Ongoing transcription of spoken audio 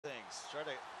legs.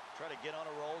 Try to get on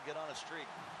a roll, get on a streak.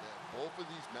 Yeah, both of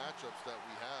these matchups that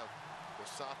we have,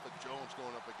 Musafa Jones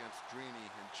going up against Drini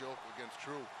and G.O.A.T against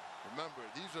True. Remember,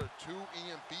 these are two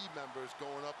EMB members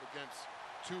going up against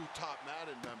two top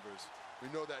Madden members.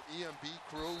 We know that EMB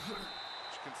crew,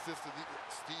 which consists of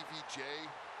Stevie J,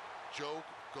 G.O.A.T,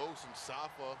 Ghost, and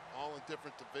Safa, all in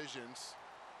different divisions.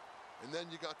 And then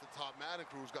you got the top Madden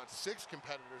crew, who's got 6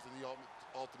 competitors in the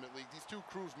Ultimate League. These two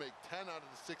crews make 10 out of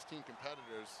the 16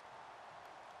 competitors,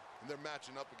 and they're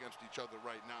matching up against each other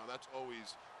right now. That's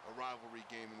always a rivalry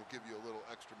game and will give you a little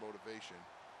extra motivation.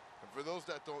 And for those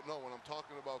that don't know, when I'm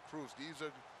talking about crews, these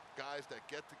are guys that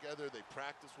get together, they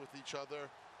practice with each other.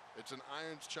 It's an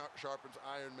iron sharpens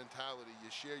iron mentality.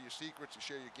 You share your secrets, you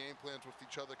share your game plans with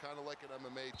each other, kind of like an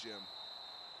MMA gym.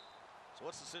 So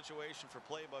what's the situation for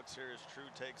playbooks here as True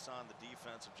takes on the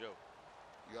defense of G.O.A.T?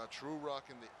 You got True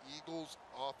rocking the Eagles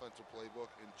offensive playbook,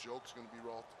 and G.O.A.T's going to be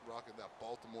rocking that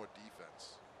Baltimore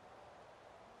defense.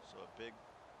 So a big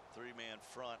 3-man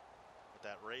front with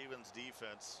that Ravens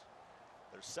defense.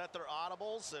 They're set their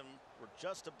audibles, and we're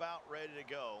just about ready to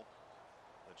go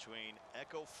between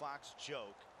Echo Fox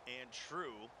G.O.A.T and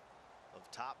True of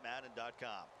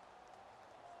TopMadden.com.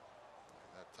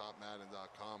 That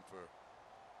TopMadden.com for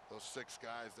those 6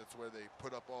 guys, that's where they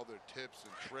put up all their tips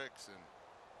and tricks and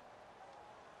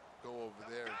go over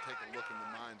there and take a look in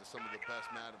the mind of some of the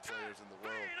best Madden players in the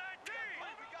world.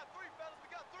 We got 3, fellas. We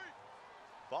got 3.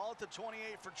 Ball at the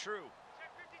 28 for True.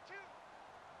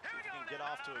 See if he can get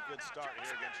off to a good start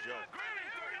here against G.O.A.T.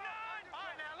 All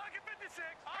right, now look at 56.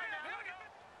 All right, now look at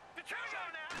the turn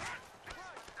now.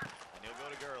 And he'll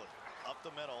go to Gurley up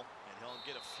the middle, and he'll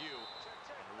get a few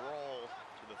and roll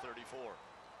to the 34.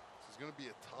 This is going to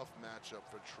be a tough matchup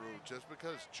for True, just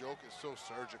because G.O.A.T is so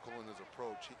surgical in his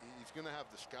approach. He's going to have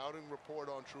the scouting report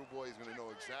on Trueboy. He's going to know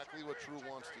exactly what True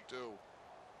wants to do.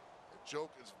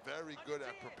 G.O.A.T is very good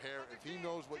at preparing. If he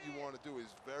knows what you want to do,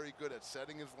 he's very good at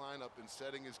setting his lineup and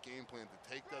setting his game plan to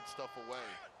take that stuff away.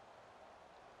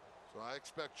 So I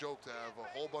expect G.O.A.T to have a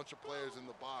whole bunch of players in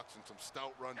the box and some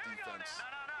stout run defense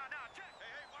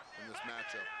in this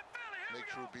matchup. Make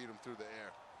True beat him through the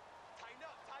air.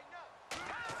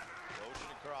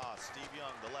 Motion across. Steve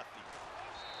Young, the lefty.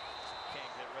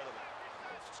 Can't get rid of it.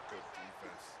 That's just good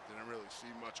defense. Didn't really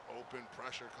see much open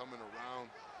pressure coming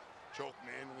around. G.O.A.T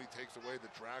manually takes away the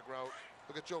drag route.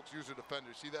 Look at G.O.A.T's user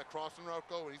defender. See that crossing route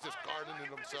go? And he's just guarding it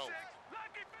himself.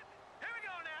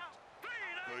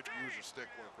 Good user stick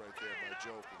work right there by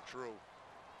G.O.A.T and True.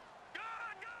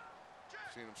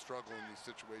 Seen him struggle in these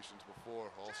situations before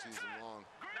all season long.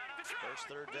 First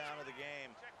 3rd down of the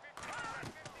game.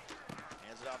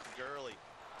 Hands it off to Gurley.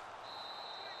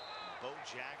 Bo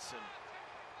Jackson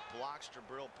blocks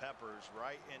Jabril Peppers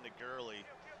right into Gurley.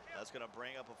 That's going to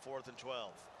bring up a 4th and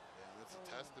 12. Yeah, that's a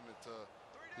testament to,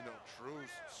 you know,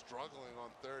 True's struggling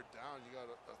on 3rd down. You got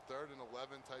a 3rd and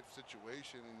 11 type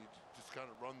situation, and you just kind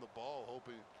of run the ball,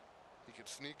 hoping he could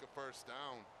sneak a 1st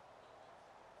down.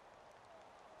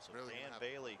 So really Dan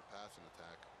Bailey, passing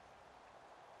attack.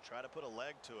 Try to put a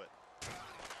leg to it.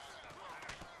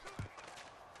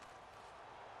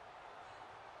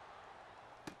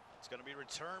 It's going to be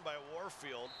returned by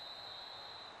Warfield.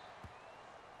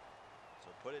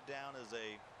 So put it down as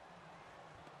a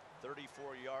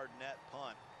 34-yard net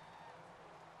punt.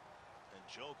 And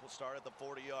G.O.A.T will start at the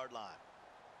 40-yard line.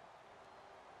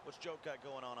 What's G.O.A.T got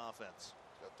going on offense?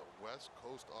 Got the West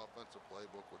Coast offensive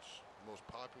playbook, which is the most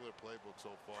popular playbook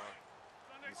so far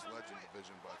in this Legend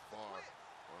division by far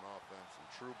on offense. And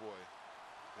Trueboy,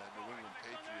 that New England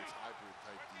Patriots hybrid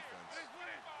type defense.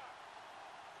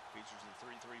 Features the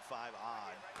 3-3-5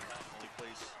 odd. Only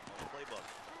place on the playbook.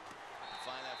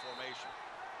 Find that formation.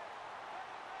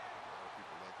 A lot of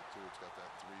people like it too. It's got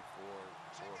that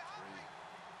 3-4,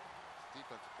 4-3.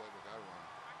 Defensive playbook I run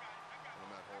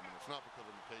when I'm at home, and it's not because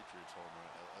I'm a Patriots homer.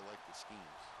 I like the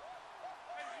schemes.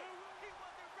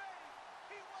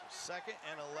 So 2nd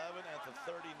and 11 at the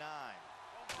 39.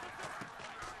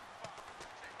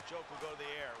 G.O.A.T will go to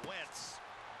the air. Wentz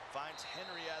finds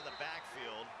Henry out of the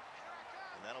backfield,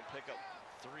 and that'll pick up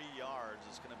 3 yards.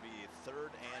 It's going to be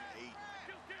 3rd and 8.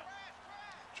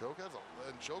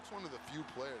 G.O.A.T's one of the few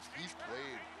players he's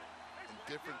played in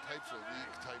different types of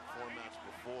league type formats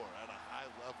before at a high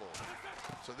level.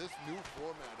 So this new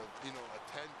format of, you know, a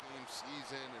 10-game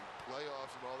season and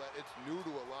playoffs and all that, it's new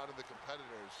to a lot of the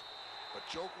competitors. But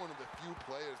G.O.A.T, one of the few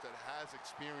players that has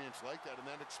experience like that, and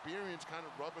that experience kind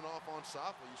of rubbing off on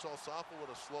Safa. You saw Safa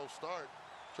with a slow start.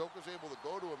 G.O.A.T was able to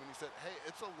go to him and he said, hey,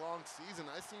 it's a long season.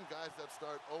 I've seen guys that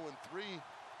start 0-3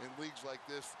 in leagues like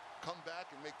this come back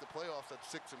and make the playoffs at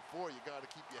 6-4. You got to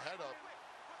keep your head up.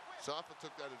 Musafa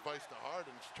took that advice to heart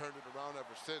and turned it around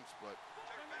ever since, but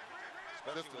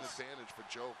just an advantage for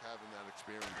G.O.A.T having that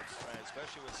experience. Right,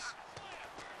 especially with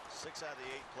 6 out of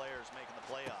the 8 players making the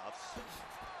playoffs.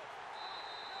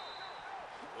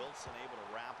 Wilson able to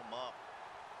wrap him up.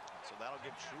 So that'll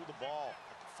give True the ball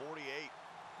at the 48.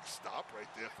 Stop right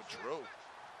there for True.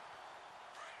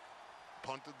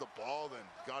 Punted the ball, then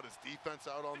got his defense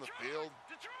out on the field.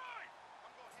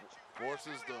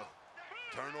 Forces the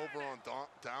turnover on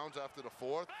downs after the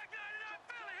 4th.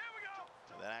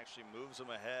 And that actually moves him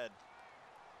ahead.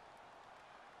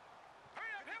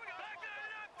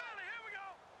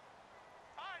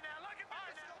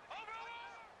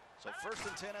 So 1st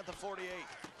and 10 at the 48.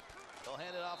 They'll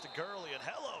hand it off to Gurley, and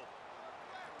hello.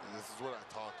 And this is what I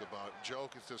talked about.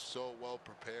 G.O.A.T is just so well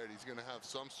prepared. He's going to have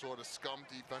some sort of scum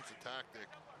defensive tactic.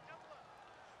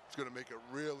 It's going to make it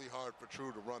really hard for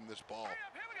True to run this ball.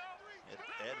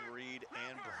 Ed Reed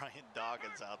and Brian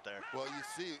Dawkins out there. Well, you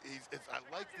see, I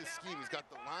like this scheme. He's got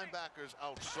the linebackers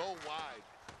out so wide,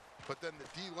 but then the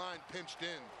D-line pinched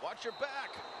in. Watch your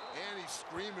back. And he's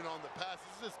screaming on the pass.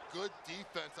 This is good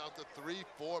defense out to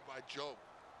 3-4 by G.O.A.T.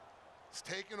 He's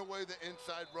taking away the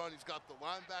inside run. He's got the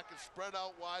linebackers spread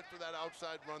out wide for that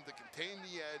outside run to contain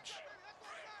the edge.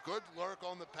 Good lurk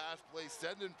on the pass play,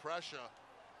 sending pressure.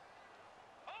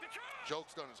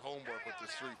 G.O.A.T's done his homework with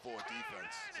this 3-4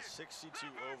 defense. It's a 62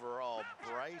 overall.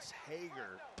 Bryce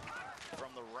Hager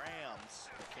from the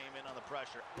Rams came in on the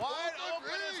pressure. Wide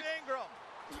open is Ingram.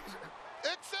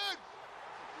 Ixon!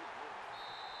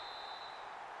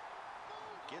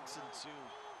 Gets into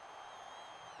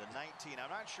the 19.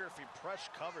 I'm not sure if he pressed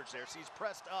coverage there. So he's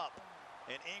pressed up,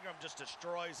 and Ingram just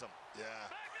destroys him. Yeah.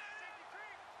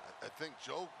 I think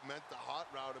G.O.A.T meant to hot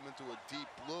route him into a deep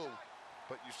blue,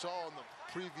 but you saw on the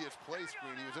previous play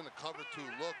screen, he was in a cover 2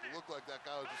 look. It looked like that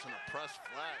guy was just in a press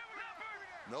flat.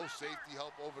 No safety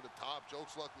help over the top.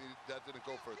 G.O.A.T's lucky that didn't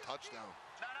go for a touchdown.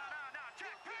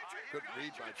 Good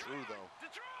read by True, though.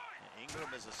 Yeah,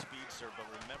 Ingram is a speedster, but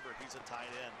remember, he's a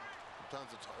tight end.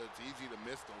 Sometimes it's easy to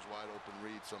miss those wide open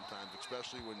reads sometimes,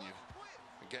 especially when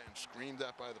you're getting screamed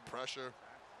at by the pressure.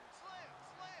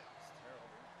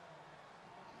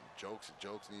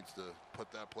 G.O.A.T needs to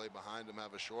put that play behind him,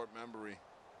 have a short memory,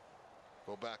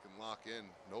 go back and lock in.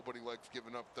 Nobody likes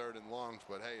giving up 3rd and longs,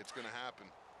 but hey, it's going to happen.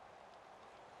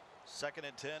 2nd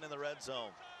and 10 in the red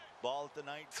zone. Ball at the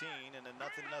 19 in a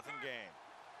 0-0 game.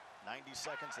 90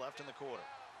 seconds left in the quarter.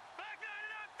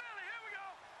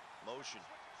 Motion.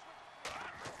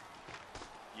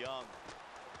 Young.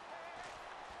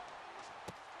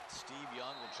 Steve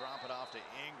Young will drop it off to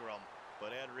Ingram, but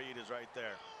Ed Reed is right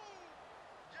there.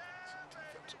 It's a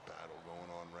defensive battle going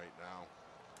on right now.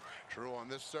 True on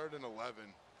this 3rd and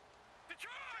 11.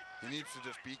 He needs to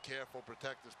just be careful,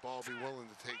 protect this ball, be willing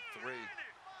to take 3.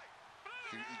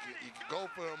 You can go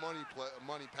for a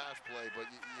money pass play, but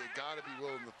you got to be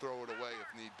willing to throw it away if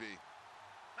need be.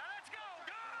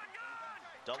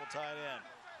 Double tight end.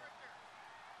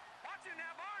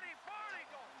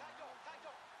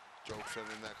 G.O.A.T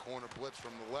sending that corner blitz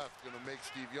from the left, going to make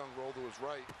Steve Young roll to his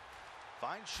right.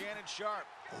 Finds Shannon Sharp.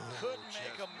 Couldn't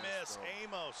make a miss. Though.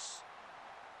 Amos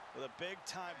with a big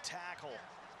time tackle.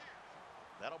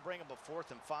 That'll bring him a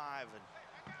 4th and 5. And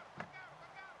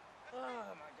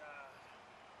oh my God.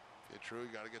 Yeah, True,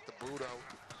 you got to get the boot out.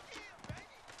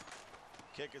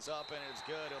 Kick is up and it's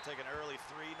good. He'll take an early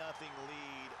 3-0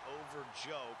 lead over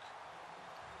G.O.A.T.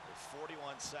 with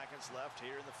 41 seconds left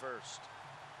here in the 1st.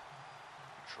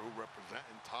 True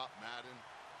representing top Madden.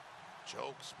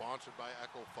 G.O.A.T sponsored by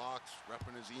Echo Fox,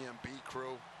 repping his EMB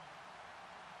crew.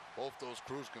 Both those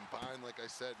crews combined, like I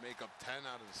said, make up 10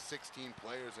 out of the 16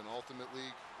 players in Ultimate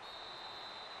League.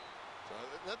 So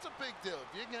that's a big deal.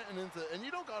 If you're getting into, and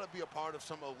you don't got to be a part of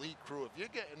some elite crew. If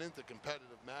you're getting into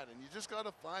competitive Madden, you just got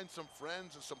to find some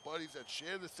friends or some buddies that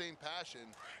share the same passion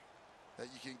that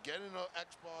you can get in an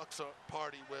Xbox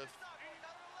party with.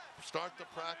 Start to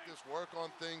practice, work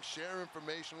on things, share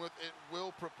information with. It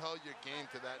will propel your game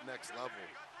to that next level.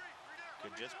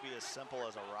 Could just be as simple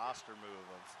as a roster move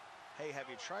of, hey, have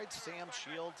you tried Sam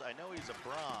Shields? I know he's a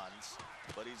bronze,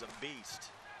 but he's a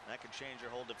beast. That could change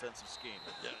your whole defensive scheme.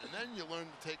 Yeah, and then you learn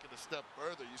to take it a step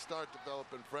further. You start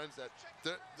developing friends that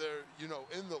they're you know,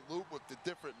 in the loop with the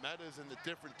different metas and the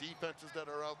different defenses that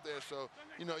are out there. So,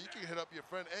 you know, you can hit up your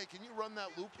friend, hey, can you run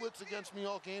that loop blitz against me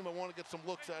all game? I want to get some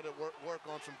looks at it, work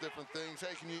on some different things.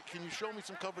 Hey, can you show me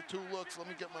some cover 2 looks? Let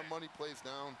me get my money plays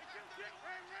down.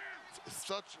 It's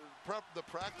such the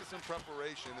practice and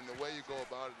preparation and the way you go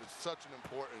about it is such an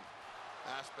important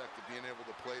aspect of being able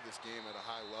to play this game at a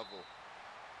high level.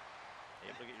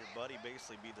 Able to get your buddy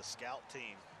basically be the scout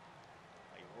team.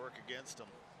 You work against them.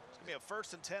 It's It'll be a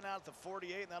 1st and 10 out at the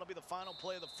 48, and that'll be the final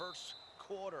play of the first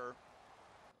quarter.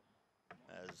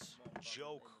 As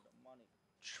G.O.A.T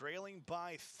trailing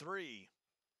by 3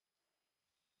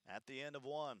 at the end of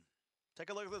 1. Take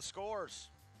a look at the scores.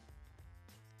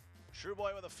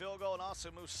 Trueboy with a field goal, and also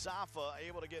Musafa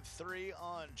able to get 3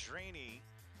 on Drini.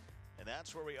 And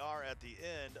that's where we are at the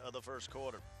end of the first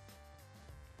quarter.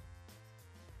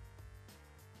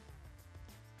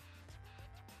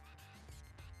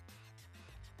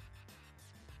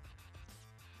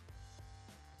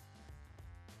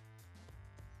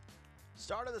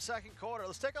 Start of the second quarter.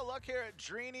 Let's take a look here at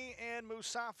Drini and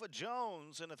Musafa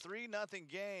Jones in a 3-0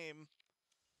 game.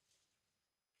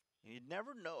 You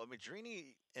never know. I mean,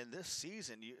 Drini in this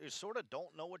season, you sort of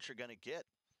don't know what you're going to get.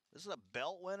 This is a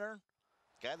belt winner,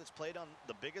 guy that's played on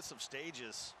the biggest of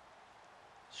stages.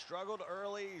 Struggled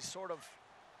early, he sort of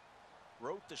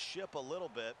wrote the ship a little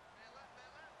bit.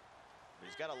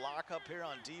 He's got a lock up here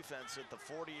on defense at the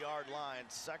 40-yard line.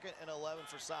 2nd and 11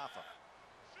 for Safa.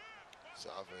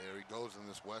 Safa, here he goes in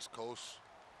this West Coast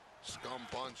scum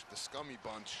bunch, the scummy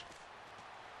bunch.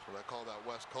 That's what I call that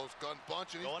West Coast gun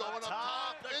bunch, and he's going up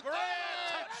top. The grand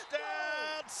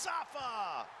touchdown,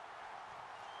 Safa!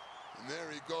 And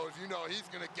there he goes. You know he's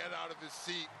going to get out of his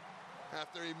seat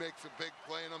after he makes a big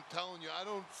play. And I'm telling you, I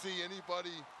don't see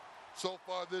anybody so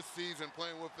far this season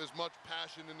playing with as much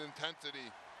passion and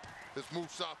intensity as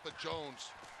Musafa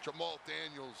Jones, Jamal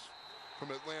Daniels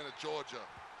from Atlanta, Georgia.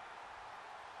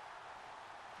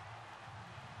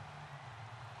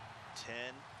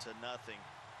 10-0.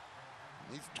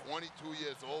 He's 22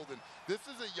 years old, and this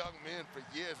is a young man for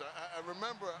years. I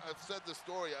remember, I've said the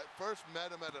story, I first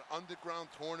met him at an underground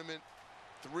tournament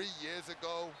 3 years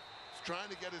ago. Was trying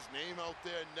to get his name out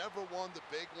there, never won the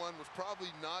big one, was probably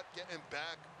not getting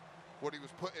back what he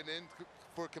was putting in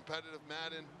for competitive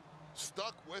Madden.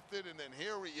 Stuck with it, and then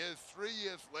here he is 3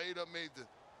 years later, made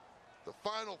the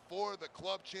Final Four, the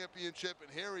club championship,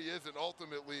 and here he is in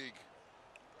Ultimate League.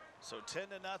 So 10-0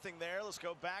 there. Let's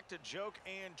go back to G.O.A.T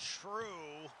and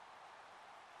True.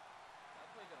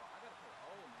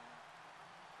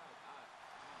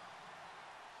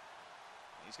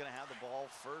 He's going to have the ball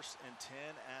 1st and 10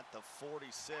 at the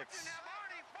 46.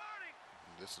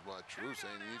 And this is why True's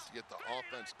saying he needs to get the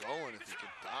offense going. If he can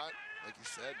dot, like he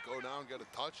said, go down, get a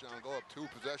touchdown, go up 2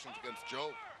 possessions against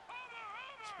G.O.A.T.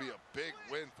 This will be a big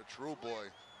win for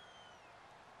Trueboy.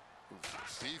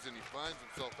 This season he finds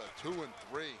himself at 2 and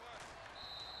 3.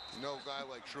 You know, a guy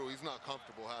like True, he's not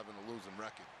comfortable having a losing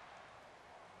record.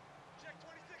 Check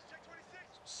 26, check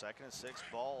 26. 2nd and 6,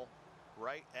 ball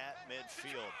right at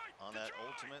midfield on that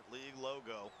Ultimate League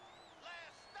logo.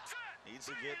 Needs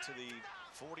to get to the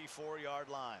 44-yard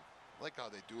line. I like how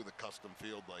they do the custom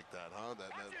field like that, huh?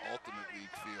 That Ultimate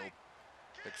League field,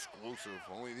 exclusive.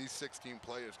 Only these 16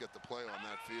 players get to play on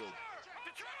that field.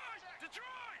 Detroit!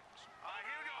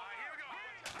 Here we go.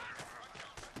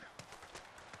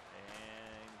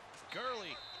 And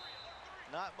Gurley,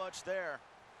 not much there.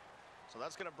 So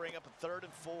that's going to bring up a 3rd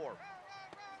and 4.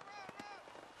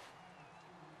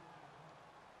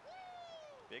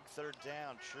 Big 3rd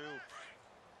down. True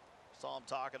saw him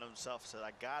talking to himself, said,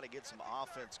 I got to get some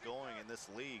offense going in this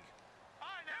league.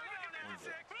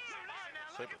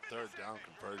 Type of 3rd down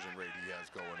conversion rate he has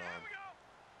going on.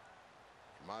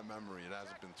 In my memory, it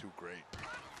hasn't been too great.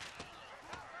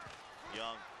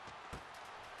 Young.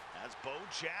 As Bo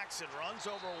Jackson runs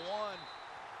over 1.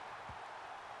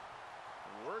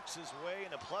 Works his way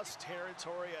into plus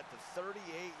territory at the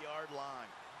 38-yard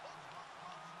line.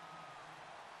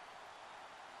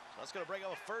 So that's going to bring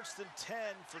up a 1st and 10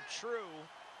 for True.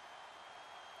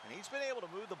 And he's been able to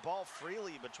move the ball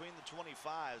freely between the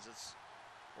 25s. It's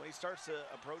when he starts to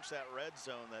approach that red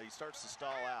zone that he starts to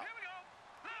stall out.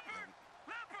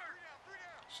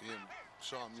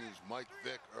 Saw him use Mike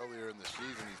Vick earlier in the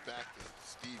season. He's back to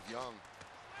Steve Young.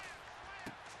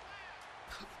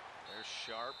 There's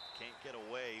Sharp, can't get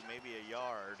away, maybe a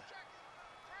yard.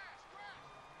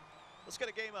 Let's get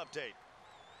a game update.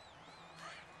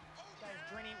 Guys,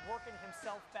 Drini working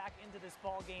himself back into this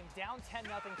ball game, down 10-0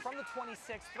 from the 26,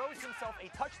 throws himself a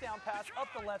touchdown pass up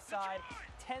the left side.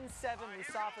 10-7,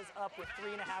 Musafa's up with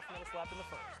 3.5 minutes left in the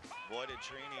 1st. Boy, did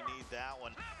Drini need that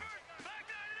one.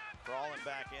 Crawling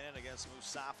back in against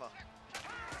Musafa.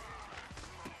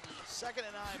 2nd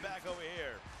and 9 back over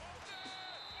here.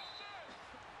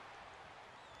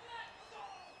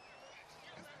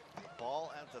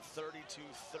 Ball at the 32,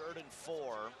 3rd and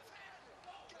 4.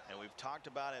 And we've talked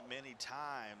about it many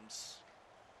times.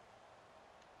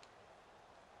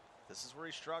 This is where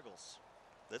he struggles.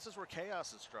 This is where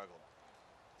Chaos has struggled.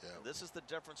 Yeah. And this is the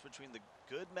difference between the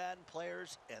good Madden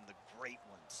players and the great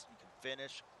ones. You can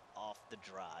finish off the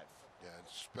drive. Yeah,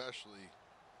 especially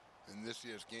in this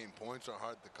year's game, points are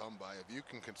hard to come by. If you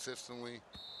can consistently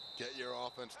get your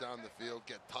offense down the field,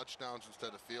 get touchdowns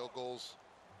instead of field goals,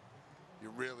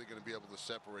 you're really going to be able to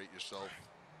separate yourself,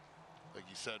 like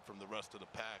you said, from the rest of the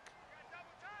pack.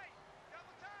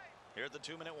 Here at the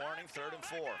 2-minute warning, 3rd and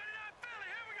 4.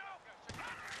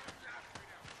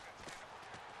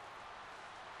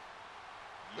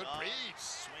 Good Young read.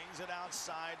 swings it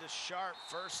outside to Sharp.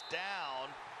 First down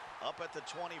up at the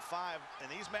 25. And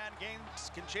these Madden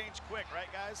games can change quick, right,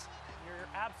 guys? You're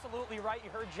absolutely right. You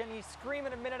heard Jimmy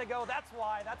screaming a minute ago. That's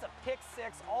why. That's a pick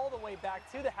 6 all the way back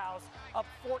to the house. Up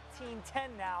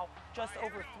 14-10 now. Just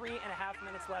over 3.5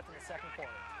 minutes left in the second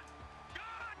quarter.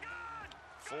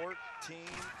 14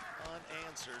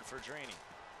 unanswered for Drini.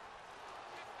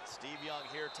 Steve Young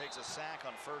here takes a sack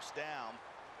on first down.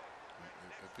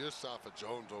 If you're Musafa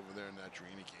Jones over there in that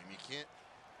Drini game, you can't.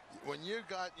 When you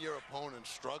got your opponent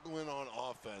struggling on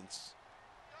offense,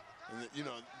 and you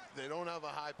know they don't have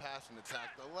a high passing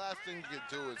attack, the last thing you can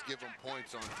do is give them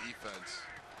points on defense.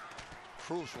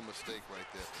 Crucial mistake right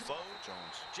there. Bo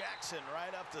Jones. Jackson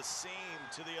right up the seam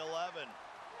to the 11.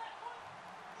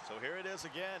 So here it is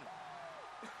again.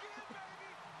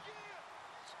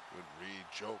 Good read.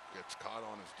 Joke gets caught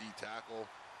on his D tackle.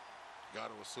 Got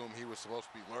to assume he was supposed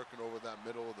to be lurking over that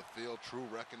middle of the field. True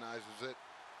recognizes it.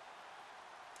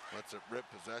 Lets it rip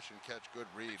possession, catch, good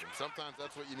read. And sometimes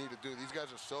that's what you need to do. These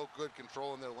guys are so good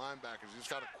controlling their linebackers. You just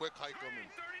got to quick hike them and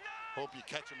hope you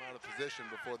catch them out of position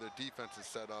before their defense is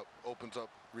set up. Opens up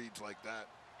reads like that.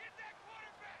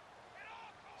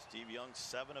 Steve Young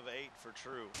 7 of 8 for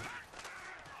True.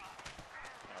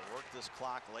 Gotta work this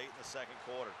clock late in the second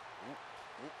quarter.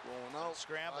 Rolling out.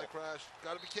 Scramble. High crash.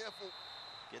 Got to be careful.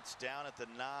 Gets down at the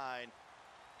 9.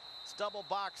 Let's double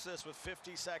box this with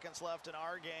 50 seconds left in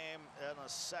our game and a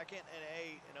 2nd and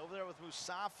 8. And over there with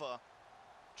Musafa,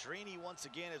 Drini once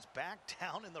again is back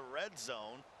down in the red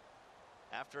zone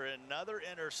after another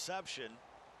interception.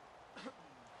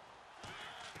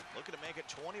 Looking to make it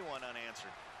 21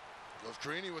 unanswered. Goes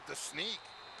Drini with the sneak.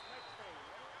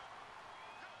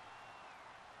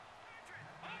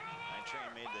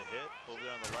 Train made the hit over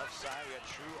there on the left side. We got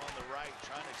True on the right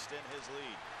trying to extend his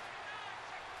lead.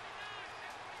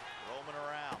 Roaming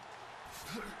around.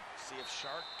 See if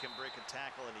Shark can break a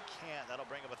tackle, and he can't. That'll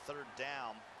bring up a 3rd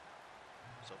down.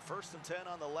 So 1st and 10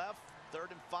 on the left,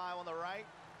 3rd and 5 on the right.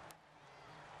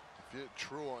 If you're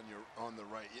True on the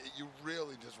right, you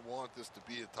really just want this to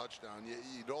be a touchdown.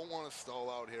 You don't want to stall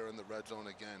out here in the red zone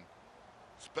again.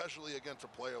 Especially against a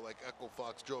player like Echo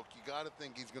Fox Joke. You got to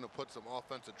think he's going to put some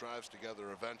offensive drives together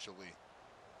eventually.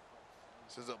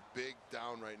 This is a big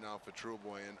down right now for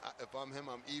Trueboy, and if I'm him,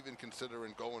 I'm even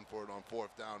considering going for it on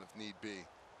 4th down if need be.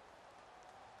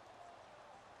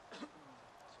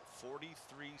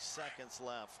 43 seconds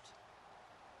left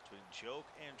between Joke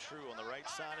and True on the right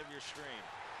side of your screen.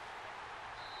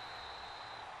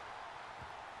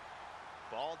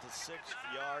 Ball to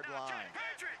 6-yard line.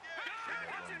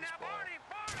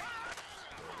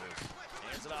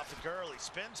 Hands it off to Gurley.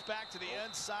 Spins back to the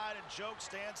inside, and Joke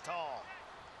stands tall.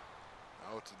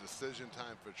 Now it's a decision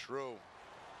time for True.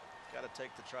 Got to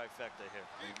take the trifecta here.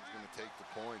 I think he's going to take the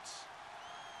points.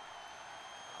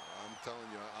 I'm telling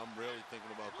you, I'm really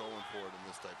thinking about going for it in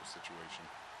this type of situation.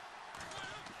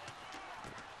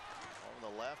 On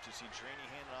the left, you see Drini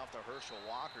handing off to Herschel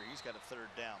Walker. He's got a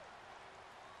 3rd down.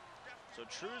 So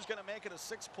True's going to make it a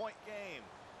 6-point game.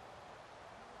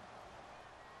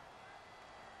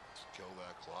 Kill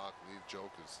that clock, leave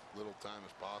Joke as little time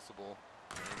as possible.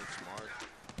 Very smart.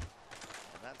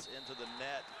 And that's into the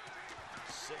net.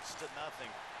 6-0.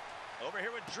 Over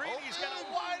here with Drini, he's got a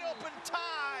wide open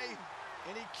tie,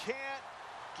 and he can't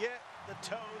get the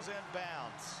toes in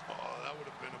bounds. Oh, that would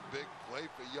have been a big play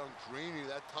for young Drini.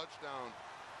 That touchdown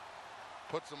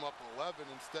puts him up 11.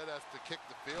 Instead has to kick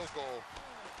the field goal.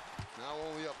 Now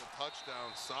only up a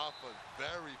touchdown. Safa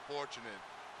very fortunate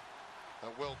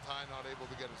that Will Tye not able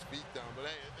to get his feet down. But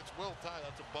hey, it's Will Tye.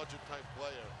 That's a budget type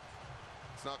player.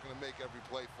 It's not going to make every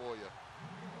play for you.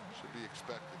 Should be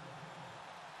expected.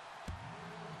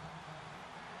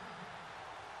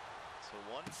 So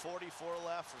 1:44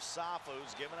 left for Safa,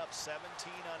 who's given up 17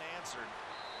 unanswered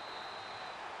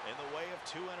in the way of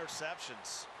 2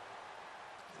 interceptions.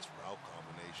 This route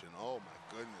combination, oh my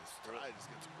goodness. Tye just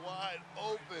gets wide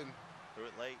open. Threw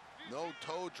it late. No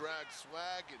toe drag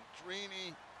swag, and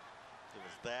Drini. It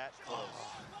was that close.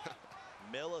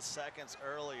 Milliseconds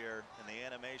earlier, and the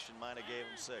animation might have gave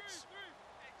him 6. Let's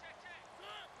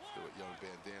see what young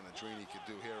Bandana Drini could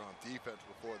do here on defense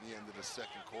before the end of the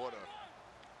second quarter.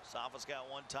 Safa's got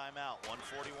 1 timeout,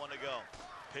 1:41 to go.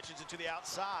 Pitches it to the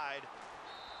outside.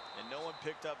 and no one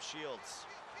picked up Shields.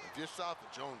 If you're Musafa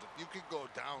Jones, if you could go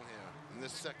down here in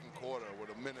this second quarter with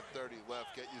 1:30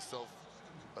 left, get yourself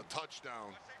a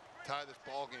touchdown, tie this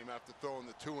ball game after throwing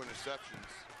the 2 interceptions,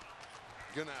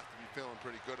 you're gonna have to be feeling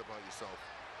pretty good about yourself.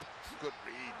 Good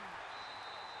read.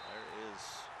 There is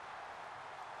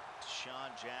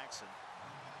Sean Jackson.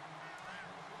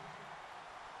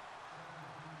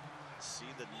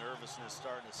 See the nervousness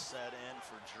starting to set in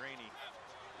for Drini.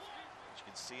 You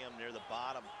can see him near the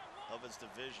bottom of his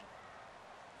division.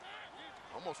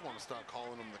 Almost want to start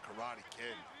calling him the Karate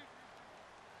Kid.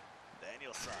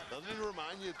 Danielson. Doesn't it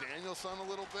remind you of Danielson a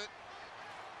little bit?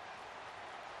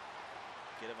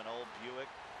 Get him an old Buick,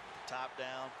 top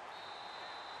down.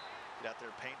 Get out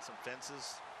there, paint some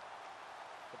fences,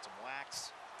 put some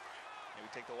wax. Maybe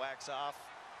take the wax off.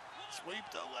 Sweep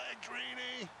the leg,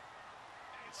 Drini.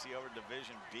 You see over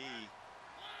Division B,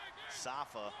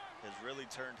 Musafa has really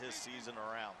turned his season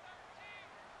around.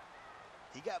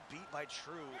 He got beat by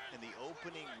True in the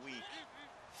opening week,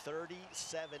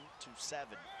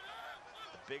 37-7.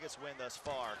 The biggest win thus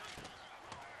far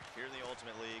here in the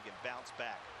Ultimate League, and bounced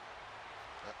back.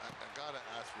 I gotta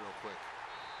ask real quick.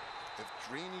 If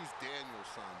Drini's Daniel's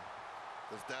son,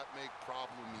 does that make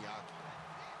problem Miyagi?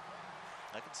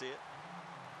 I can see it.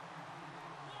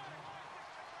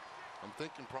 I'm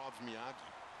thinking probs Miyagi.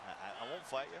 I won't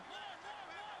fight you.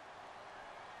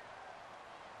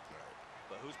 Right.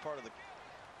 But who's part of the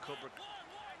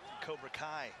Cobra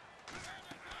Kai?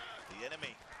 The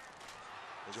enemy.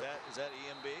 Is that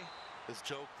EMB? His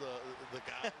joke, the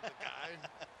guy,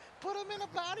 Put him in a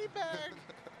body bag.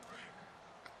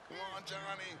 Come on,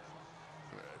 Johnny.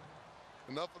 Right.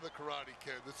 Enough of the Karate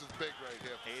Kid. This is big right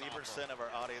here. 80% of our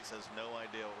audience has no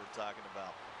idea what we're talking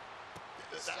about.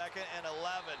 Second and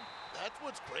 11. That's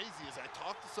what's crazy is I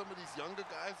talk to some of these younger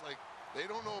guys, like, they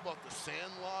don't know about the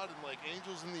Sandlot and, like,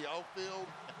 Angels in the outfield.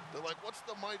 They're like, what's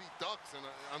the Mighty Ducks? And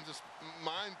I'm just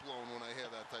mind blown when I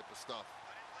hear that type of stuff.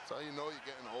 That's how you know you're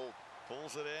getting old.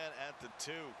 Pulls it in at the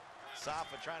 2.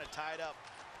 Musafa trying to tie it up.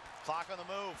 Clock on the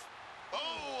move.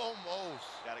 Oh, almost.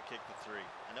 Got to kick the 3.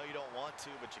 I know you don't want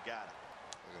to, but you got it.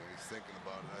 He's thinking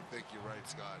about it. I think you're right,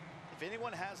 Scott. If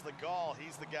anyone has the gall,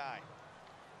 he's the guy.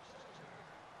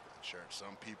 Sure,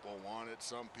 some people want it,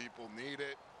 some people need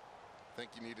it. I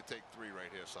think you need to take 3 right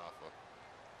here, Safa.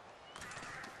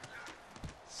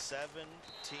 17-13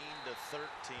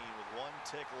 with 1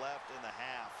 tick left in the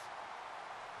half.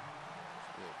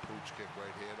 A little pooch kick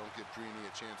right here. Don't give Drini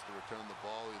a chance to return the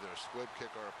ball, either a squib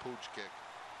kick or a pooch kick.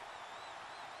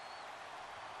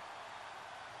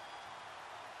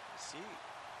 See,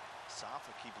 Musafa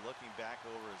keep looking back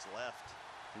over his left.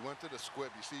 He went to the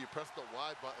squib. You see, you press the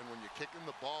Y button when you're kicking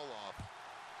the ball off.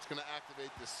 It's going to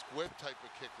activate this squib type of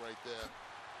kick right there.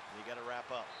 And you got to wrap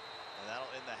up. And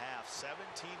that'll end the half.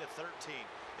 17-13.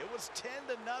 It was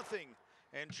 10-0.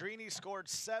 And Drini scored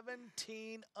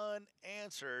 17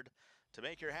 unanswered to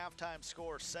make your halftime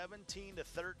score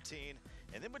 17-13.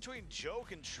 And then between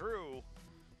Joke and True,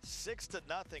 6-0.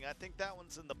 I think that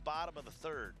one's in the bottom of the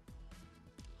 3rd.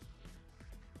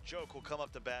 Joke will come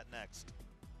up to bat next.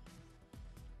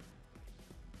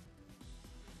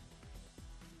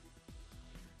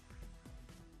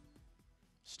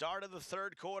 Start of the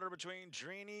 3rd quarter between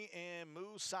Drini and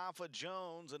Musafa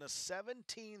Jones in a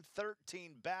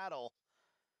 17-13 battle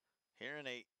here in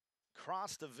a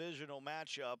cross-divisional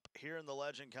matchup here in the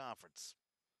Legend Conference.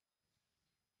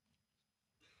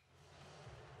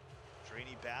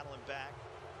 Drini battling back,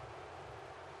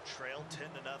 trailed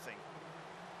 10-0.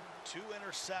 2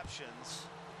 interceptions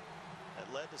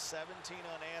that led to 17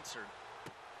 unanswered.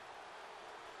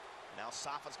 Now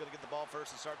Safa's going to get the ball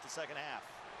first and start the second half.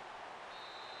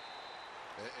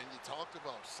 And you talked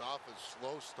about Safa's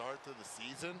slow start to the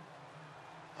season.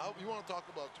 How you want to talk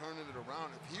about turning it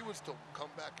around? If he was to come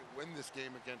back and win this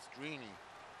game against Drini,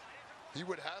 he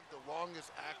would have the longest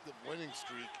active winning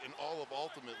streak in all of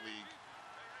Ultimate League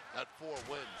at 4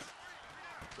 wins.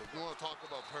 So if you want to talk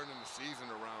about turning the season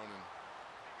around and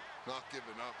not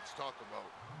giving up, let's talk about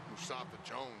Musafa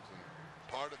Jones. And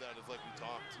part of that is like we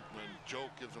talked when Joe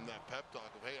gives him that pep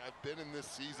talk of, hey, I've been in this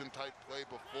season type play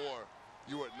before.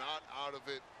 You are not out of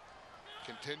it.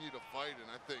 Continue to fight, and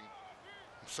I think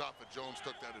Musafa Jones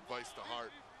took that advice to heart.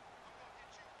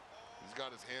 He's got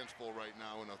his hands full right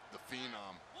now in the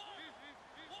phenom,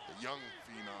 the young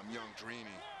phenom, young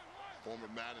Drini, former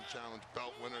Madden Challenge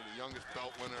belt winner, the youngest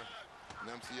belt winner in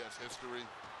MCS history.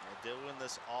 Doing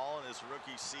this all in his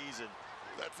rookie season.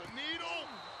 That's a needle.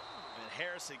 And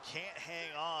Harrison can't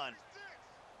hang on.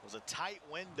 It was a tight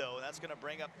window, and that's going to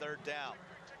bring up 3rd down.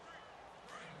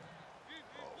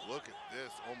 Oh, look at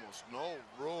this. Almost no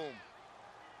room.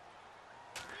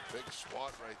 Big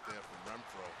swat right there from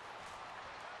Renfro.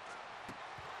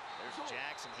 There's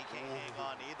Jackson. He can't hang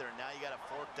on either. Now you got a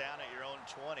 4th down at your own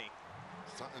 20.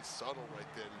 Something subtle right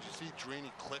there. Did you see Drini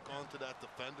click onto that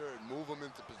defender and move him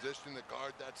into position to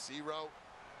guard that C route?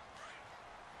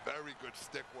 Very good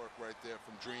stick work right there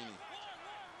from Drini.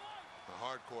 The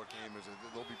hardcore gamers,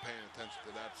 they'll be paying attention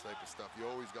to that type of stuff. You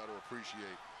always got to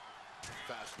appreciate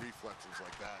fast reflexes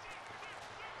like that.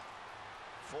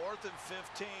 4th and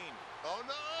 15. Oh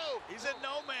no! He's in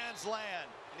no man's land.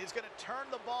 And he's going to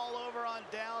turn the ball over on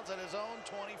downs at his own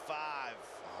 25.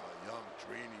 Young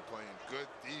Drini playing good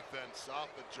defense.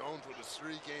 Musafa Jones with a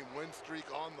 3-game win streak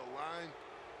on the line.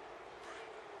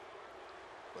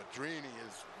 But Drini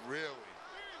has really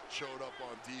showed up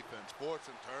on defense,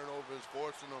 forcing turnovers,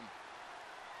 forcing them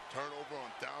turnover on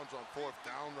downs on 4th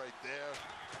down right there.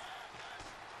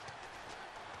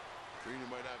 Drini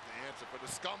might have the answer for the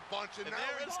scum bunch, and now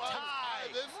there is tie.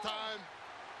 This time.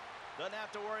 Doesn't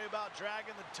have to worry about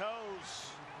dragging the toes.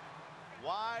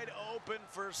 Wide open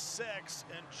for 6,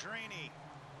 and Drini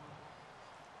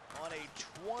on a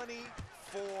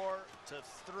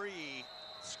 24-3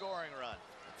 scoring run.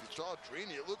 If you saw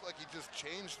Drini, it looked like he just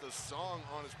changed the song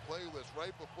on his playlist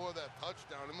right before that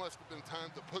touchdown. It must have been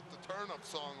time to put the turn-up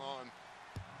song on.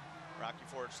 Rocky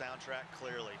Ford soundtrack,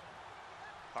 clearly.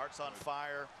 Hearts on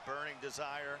Fire, Burning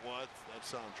Desire. What? That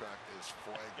soundtrack is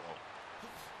fuego.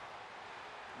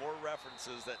 More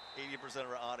references that 80% of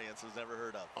our audience has never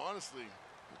heard of. Honestly,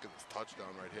 look at this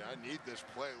touchdown right here. I need this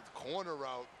play. The corner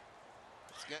route.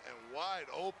 It's getting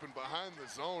wide open behind the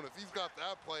zone. If he's got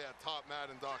that play at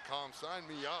topmadden.com, sign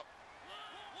me up.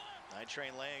 Night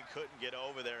Train Lane couldn't get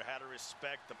over there. Had to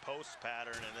respect the post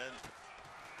pattern, and then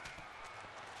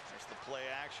there's the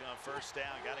play action on 1st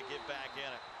down. Got to get back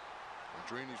in it. On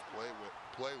Drini's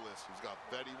playlist, he's got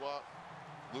Betty Watt,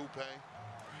 Lupe,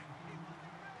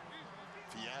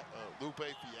 Lupe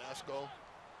Fiasco.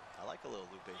 I like a little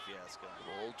Lupe Fiasco. A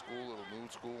little old school, a little new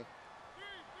school.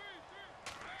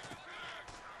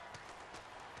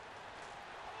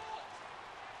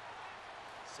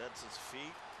 Sets his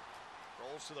feet,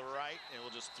 rolls to the right, and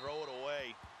will just throw it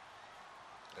away.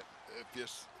 If you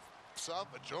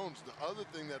Musafa Jones, the other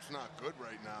thing that's not good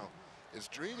right now is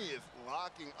Drini is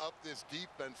locking up this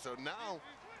defense. So now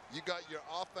you got your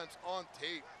offense on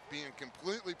tape being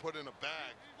completely put in a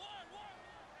bag.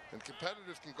 And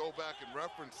competitors can go back and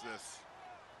reference this.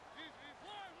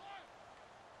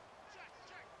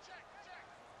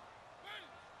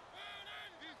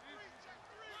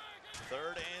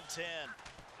 Third and 10.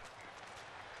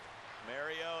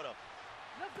 Mariota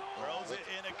throws it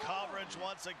into coverage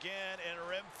once again, and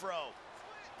Renfro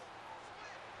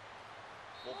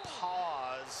will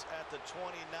pause at the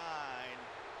 29,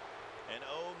 and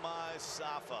oh my,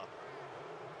 Safa.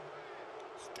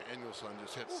 Danielson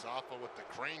just hit Safa with the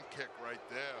crane kick right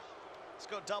there. Let's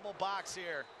go double box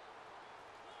here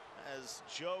as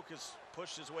G.O.A.T has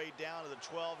pushed his way down to the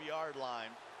 12-yard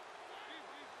line.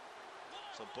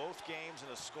 So both games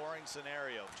in a scoring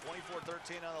scenario.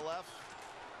 24-13 on the left.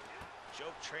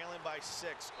 G.O.A.T trailing by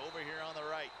 6 over here on the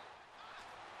right.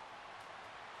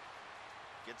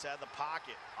 Gets out of the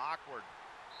pocket. Awkward.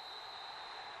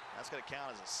 That's going to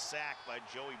count as a sack by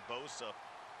Joey Bosa.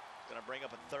 Going to bring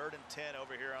up a 3rd and 10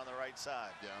 over here on the right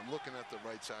side. Yeah, I'm looking at the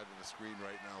right side of the screen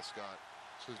right now, Scott.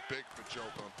 This is big for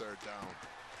G.O.A.T on 3rd down.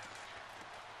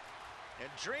 And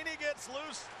Drini gets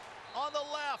loose on the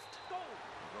left. Here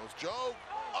goes G.O.A.T.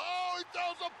 Oh, he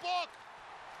throws a book.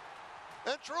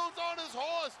 And True's on his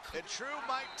horse. And True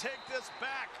might take this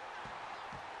back.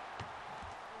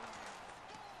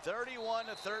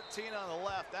 31-13 on the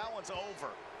left. That one's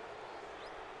over.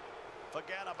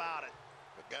 Forget about it.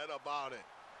 Forget about it.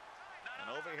 And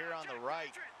over here on the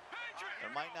right, there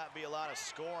might not be a lot of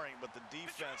scoring, but the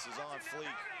defense is on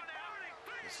fleek.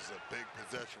 This is a big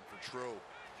possession for True.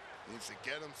 He needs to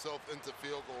get himself into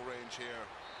field goal range here.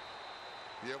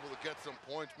 Be able to get some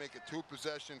points, make it 2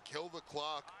 possession, kill the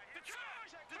clock.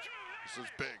 This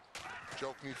is big.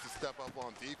 G.O.A.T needs to step up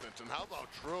on defense. And how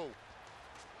about True?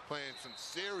 Playing some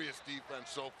serious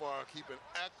defense so far, keeping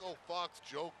Echo Fox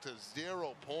G.O.A.T to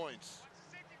 0 points.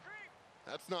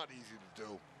 That's not easy to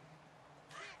do.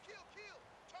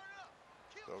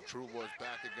 So Trueboy's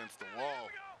back against the wall.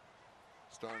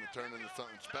 Starting to turn into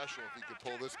something special if he could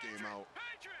pull this game out.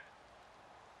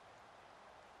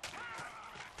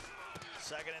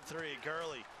 2nd and 3,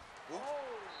 Gurley.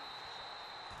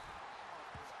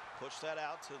 Push that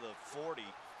out to the 40.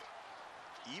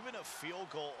 Even a field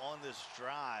goal on this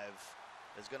drive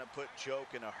is going to put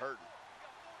G.O.A.T in a hurting.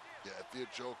 Yeah, if you're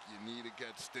G.O.A.T, you need to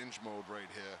get stinge mode right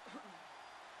here.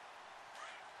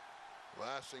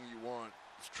 Last thing you want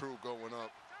is True going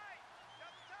up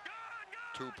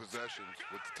 2 possessions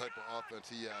with the type of offense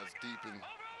he has deep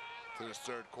into this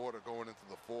 3rd quarter going into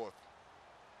the 4th.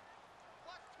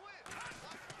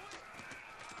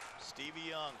 Stevie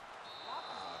Young.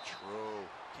 True.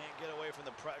 Can't get away from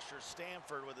the pressure.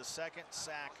 Stanford with the 2nd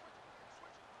sack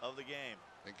of the game.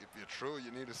 I think if you're true,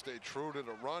 you need to stay true to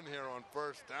the run here on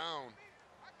 1st down.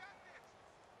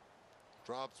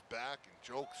 Drops back and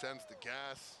Joke sends the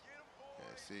gas.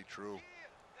 Yeah, see, true.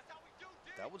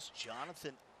 That was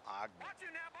Jonathan Ogden,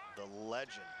 the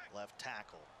legend left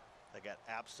tackle that got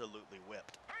absolutely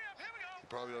whipped. He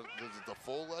probably does it the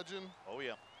full legend? Oh,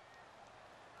 yeah.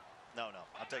 No,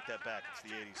 I'll take that back. It's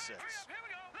the 86.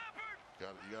 You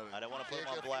gotta, I didn't want to put him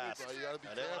on can't get blast. fooled, you gotta be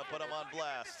I didn't want to careful. put him on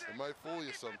blast. It might fool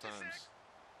you sometimes.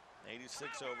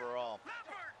 86 overall.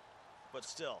 But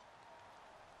still.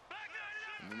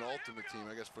 And an ultimate team,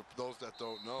 I guess for those that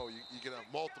don't know, you can have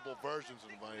multiple versions of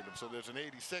an item. So there's an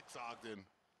 86 Ogden,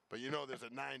 but you know there's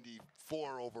a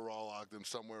 94 overall Ogden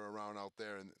somewhere around out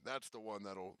there, and that's the one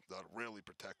that'll really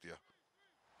protect you.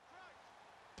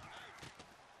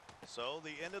 So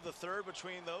the end of the 3rd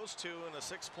between those two in a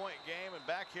 6-point game, and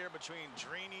back here between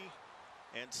Drini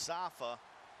and Safa.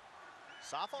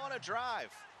 Safa on a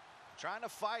drive, trying to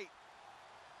fight.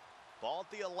 Ball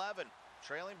at the 11,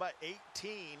 trailing by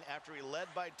 18 after he led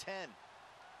by 10.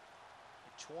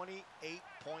 A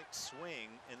 28-point swing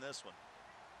in this one.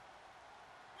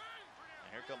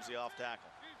 And here comes the off tackle.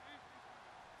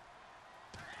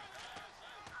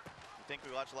 You think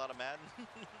we watch a lot of Madden?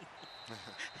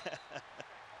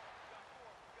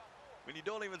 When you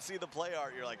don't even see the play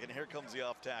art, you're like, and here comes the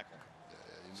off tackle.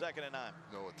 Yeah, 2nd and 9.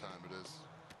 You know what time it is.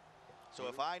 So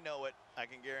if I know it, I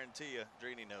can guarantee you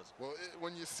Drini knows it. Well,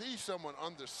 when you see someone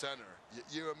under center,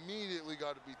 you immediately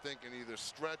got to be thinking either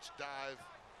stretch, dive,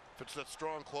 if it's that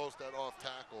strong close, that off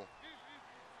tackle.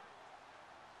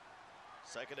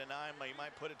 2nd and 9, he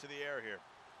might put it to the air here.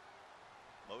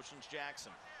 Motions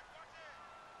Jackson.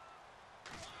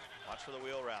 Watch for the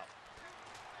wheel route.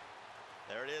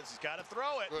 There it is. He's got to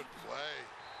throw it. Good play.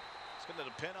 It's going to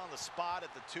depend on the spot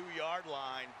at the 2-yard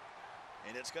line,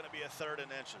 and it's going to be a 3rd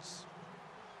and inches.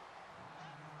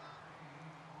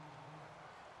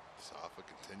 Musafa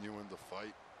continuing the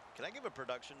fight. Can I give a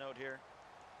production note here?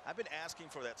 I've been asking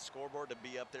for that scoreboard to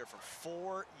be up there for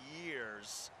 4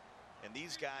 years, and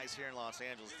these guys here in Los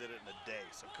Angeles did it in a day,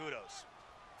 so kudos.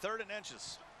 3rd and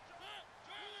inches.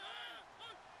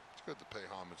 It's good to pay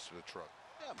homage to the truck.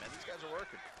 Yeah, man, these guys are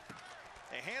working.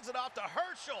 He hands it off to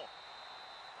Herschel.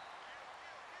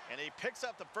 And he picks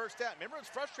up the 1st down. Remember, it's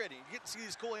frustrating. You get to see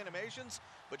these cool animations,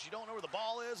 but you don't know where the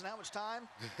ball is and how much time.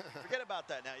 Forget about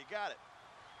that now. You got it.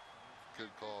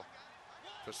 Good call.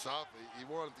 For Safa, he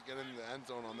wanted to get into the end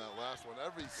zone on that last one.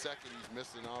 Every second he's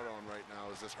missing out on right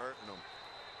now is just hurting him.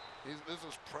 This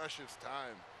is precious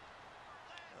time.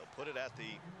 They'll put it at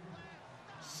the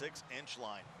 6-inch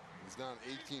line. He's down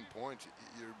 18 points.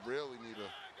 You really need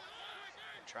to.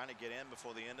 Trying to get in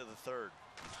before the end of the 3rd.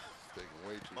 It's taking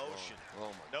way too Motion.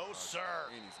 long. Oh my No, gosh. sir.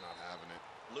 He's not having it.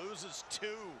 Loses 2.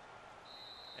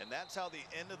 And that's how the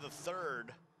end of the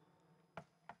 3rd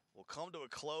will come to a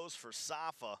close for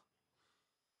Safa.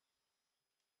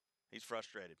 He's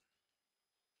frustrated.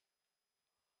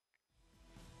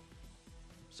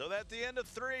 So at the end of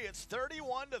 3, it's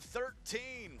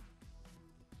 31-13.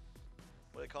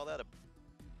 What do they call that? A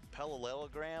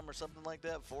parallelogram or something like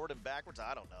that? Forward and backwards?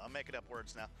 I don't know. I'm making up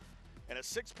words now. And a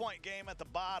 6-point game at the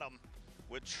bottom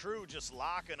with True just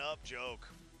locking up Joke.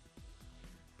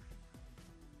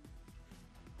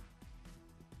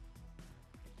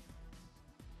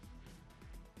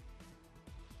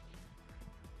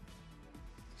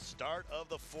 Start of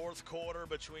the 4th quarter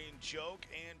between Joke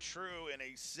and True in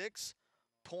a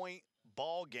 6-point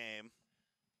ball game.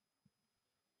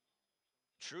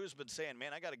 True's been saying,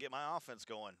 man, I got to get my offense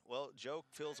going. Well, Joke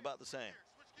feels about the same.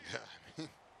 Yeah, I mean,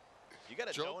 you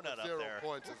got a Joke donut with up 0 there.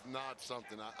 points is not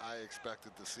something I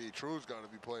expected to see. True's got to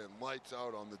be playing lights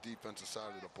out on the defensive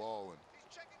side of the ball. And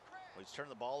Well, he's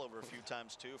turned the ball over a few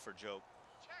times, too, for Joke.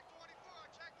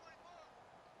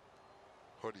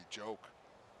 Hoodie Joke.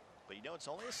 But, you know, it's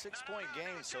only a 6-point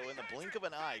game, so in the blink of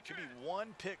an eye, it could be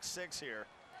 1 pick 6 here.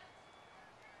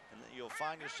 And then you'll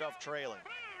find yourself trailing.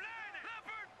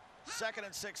 2nd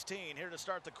and 16, here to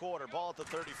start the quarter. Ball at the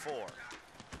 34.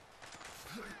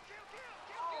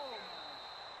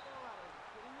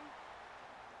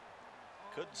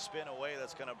 Couldn't spin away.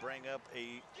 That's going to bring up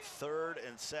a 3rd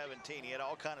and 17. He had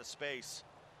all kind of space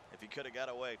if he could have got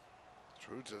away.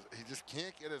 True, he just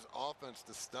can't get his offense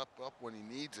to step up when he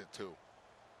needs it to.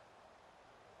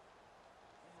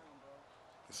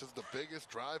 This is the biggest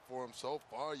drive for him so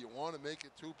far. You want to make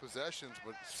it 2 possessions,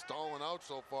 but stalling out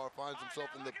so far, finds himself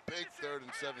in the big 3rd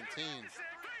and 17.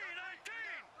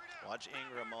 Watch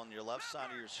Ingram on your left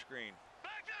side of your screen.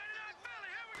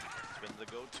 He's been the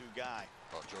go-to guy.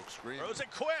 Oh, joke screen. Throws it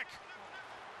quick.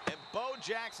 And Bo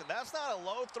Jackson, that's not a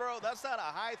low throw, that's not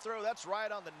a high throw, that's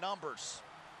right on the numbers.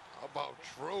 How about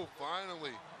True,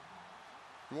 finally?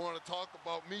 You want to talk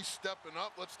about me stepping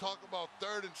up? Let's talk about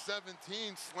 3rd and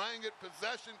 17. Slang it,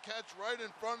 possession, catch right in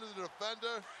front of the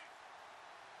defender.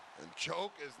 And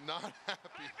Choke is not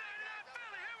happy.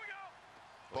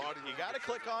 You got to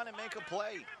click on and make a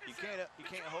play. You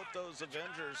can't hope those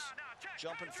Avengers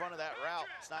jump in front of that route.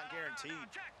 It's not guaranteed.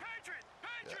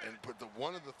 Yeah, but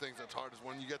one of the things that's hard is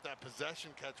when you get that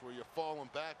possession catch where you're falling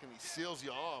back and he seals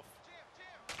you off.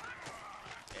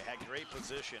 They had great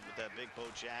position with that big Bo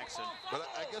Jackson. But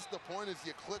I guess the point is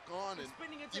you click on and,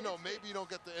 you know, maybe you don't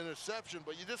get the interception,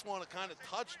 but you just want to kind of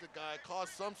touch the guy, cause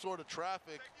some sort of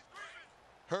traffic,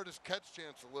 hurt his catch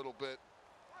chance a little bit.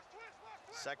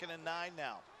 2nd and 9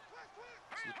 now.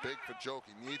 This is big for Joke.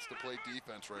 He needs to play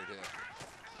defense right here.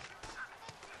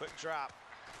 Quick drop.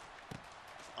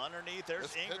 Underneath,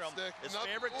 there's Ingram, his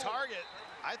Nothing. favorite target.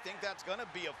 I think that's going to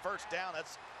be a 1st down.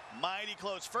 That's mighty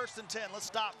close. 1st and 10. Let's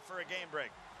stop for a game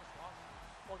break.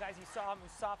 Well, guys, you saw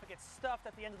Musafa get stuffed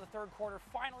at the end of the 3rd quarter,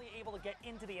 finally able to get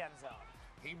into the end zone.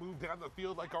 He moved down the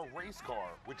field like a race car,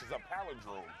 which is a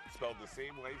palindrome, spelled the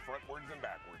same way frontwards and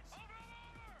backwards.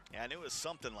 Yeah, I knew it was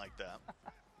something like that.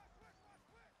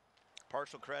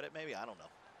 Partial credit, maybe? I don't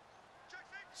know.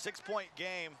 6-point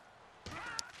game.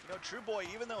 You know,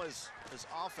 Trueboy, even though his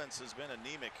offense has been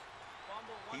anemic,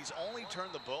 he's only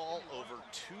turned the ball over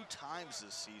 2 times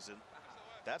this season.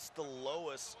 That's the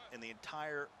lowest in the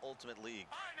entire Ultimate League.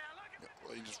 Yeah,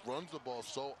 well, he just runs the ball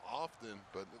so often,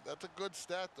 but that's a good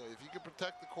stat, though. If you can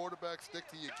protect the quarterback, stick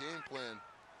to your game plan.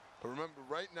 But remember,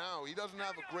 right now, he doesn't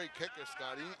have a great kicker,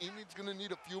 Scott. He's going to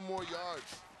need a few more yards.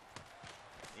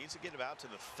 Needs to get him out to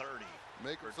the 30.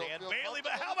 Make for himself Dan feel Bailey,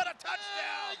 but how about a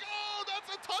touchdown? Oh, that's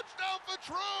a touchdown for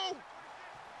True.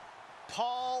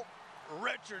 Paul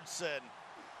Richardson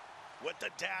with the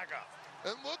dagger.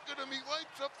 And look at him, he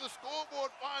lights up the scoreboard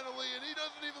finally, and he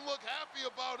doesn't even look happy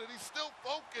about it. He's still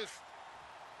focused.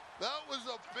 That was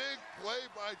a big play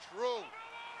by True.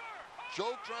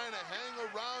 Joe trying to hang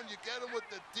around. You get him with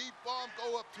the deep bomb,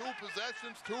 go up 2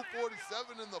 possessions,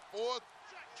 2:47 in the 4th.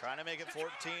 Trying to make it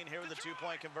 14 here with the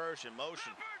 2-point conversion.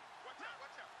 Motion.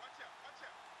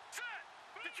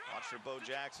 Watch for Bo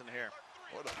Jackson here.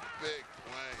 What a big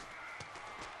play.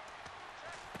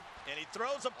 And he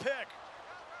throws a pick.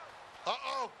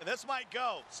 Uh-oh. And this might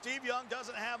go. Steve Young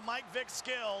doesn't have Mike Vick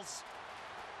skills.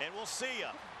 And we'll see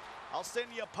you. I'll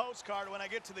send you a postcard when I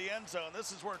get to the end zone.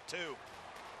 This is worth 2.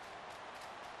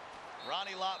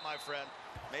 Ronnie Lott, my friend.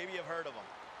 Maybe you've heard of him.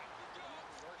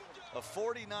 A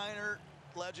 49er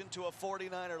legend to a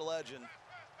 49er legend,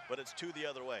 but it's 2 the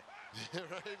other way.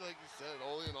 Right, like you said,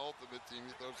 only an ultimate team.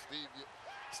 You throw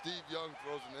Steve Young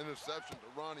throws an interception to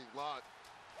Ronnie Lott.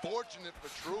 Fortunate for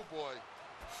Trueboy.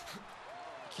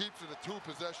 Keeps it a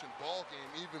 2-possession ball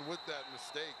game, even with that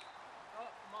mistake.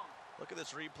 Look at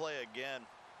this replay again.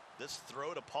 This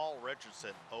throw to Paul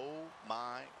Richardson. Oh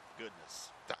my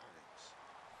goodness.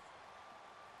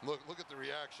 Look at the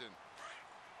reaction.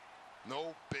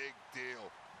 No big deal.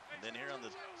 And then here on the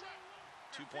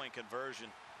 2-point conversion,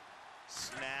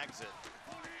 snags it,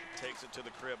 takes it to the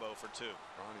crib 0 for 2.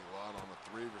 Ronnie Lott on a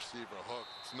 3-receiver hook.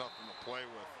 It's nothing to play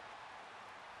with.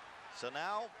 So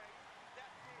now,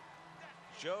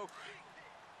 Joe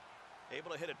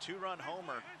able to hit a 2-run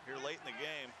homer here late in the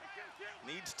game.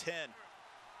 Needs 10.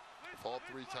 All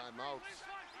 3 timeouts.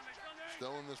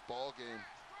 Still in this ball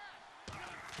game.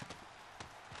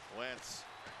 Wentz.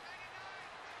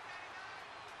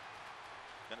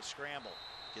 Gonna scramble.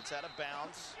 Gets out of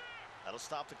bounds. That'll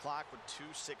stop the clock with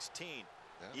 2:16.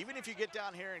 Yeah. Even if you get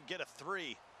down here and get a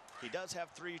 3, he does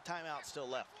have 3 timeouts still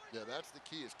left. Yeah, that's the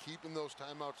key, is keeping those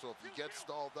timeouts. So if you get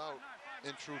stalled out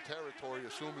in True territory,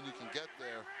 assuming you can get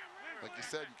there, like you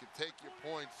said, you can take your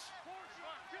points,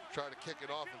 try to kick it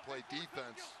off and play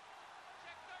defense.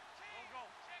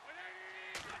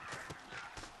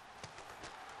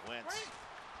 Wentz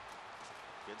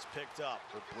gets picked up.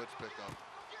 Good blitz pickup.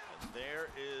 And there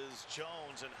is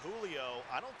Jones, and Julio,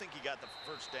 I don't think he got the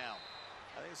 1st down.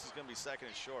 I think this is going to be 2nd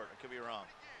and short. I could be wrong.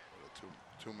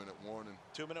 A 2-minute warning.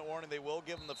 2-minute warning. They will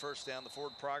give him the 1st down, the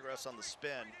forward progress on the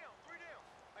spin.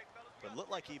 But it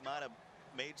looked like he might have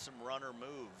made some runner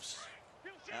moves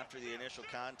after the initial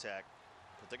contact.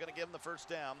 But they're going to give him the 1st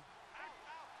down.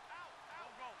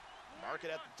 Mark it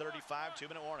at the 35,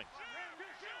 2-minute warning.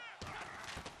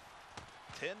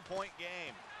 10-point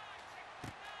game.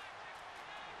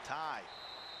 Tie.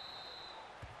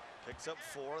 Picks up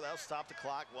 4. That'll stop the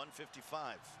clock.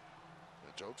 1:55.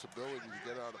 Joke's ability to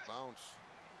get out of bounds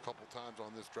a couple times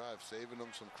on this drive, saving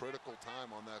them some critical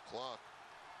time on that clock.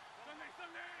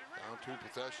 Down 2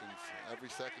 possessions. Every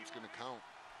second's going to count.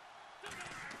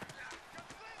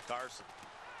 Carson.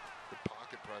 Good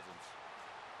pocket presence.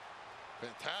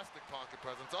 Fantastic pocket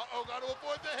presence. Uh-oh, got to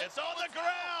avoid the hit. It's on the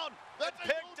ground. That's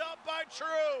picked up by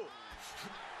True.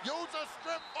 Use a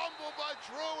strip fumble by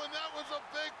True, and that was a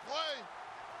big play.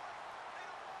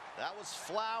 That was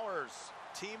Flowers,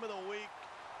 team of the week,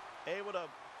 able to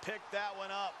pick that one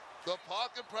up. The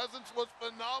pocket presence was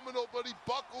phenomenal, but he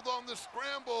buckled on the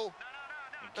scramble.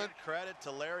 And give credit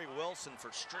to Larry Wilson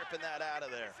for stripping that out of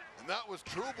there. And that was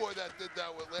Trueboy that did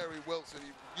that with Larry Wilson.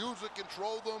 He used it,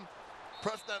 controlled them,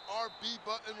 pressed that RB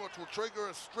button, which will trigger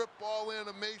a strip ball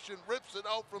animation, rips it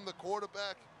out from the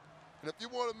quarterback. And if you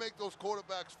want to make those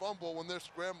quarterbacks fumble when they're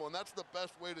scrambling, that's the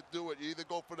best way to do it. You either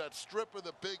go for that strip or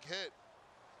the big hit.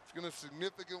 It's going to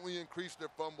significantly increase their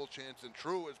fumble chance, and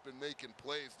True has been making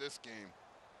plays this game.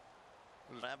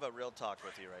 I have a real talk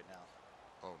with you right now.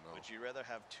 Oh, no. Would you rather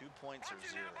have 2 points or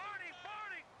 0?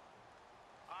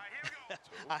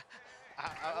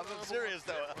 I'm serious,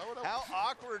 though. How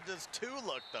awkward does 2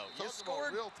 look, though? You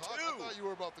scored 2. I thought you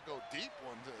were about to go deep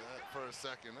one for a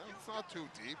second. It's not too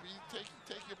deep. You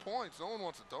take your points. No one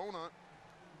wants a donut.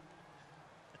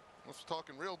 Let's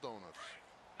talking real donuts.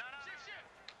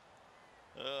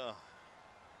 Of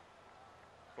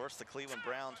course, the Cleveland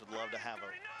Browns would love to have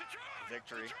a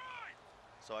victory.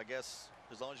 So I guess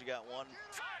as long as you got one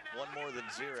more than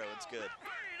 0, it's good.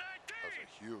 That's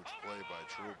a huge play by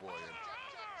Trueboy. And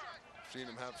I've seen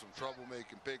him have some trouble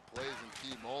making big plays in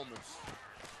key moments.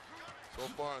 So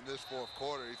far in this 4th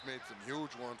quarter, he's made some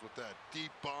huge ones with that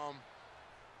deep bomb.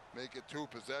 Make it 2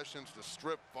 possessions, the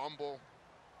strip fumble.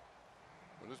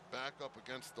 But his back up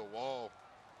against the wall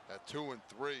at 2 and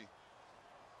 3.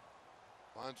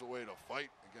 Finds a way to fight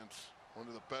against one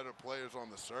of the better players on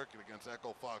the circuit, against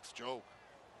Echo Fox Joke.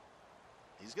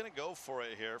 He's going to go for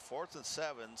it here. 4th and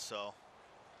 7, so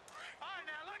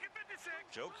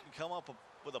Joke can come up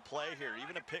with a play here,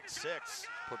 even a pick 6.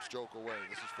 Puts Joke away.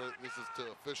 This is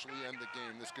to officially end the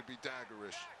game. This could be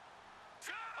daggerish.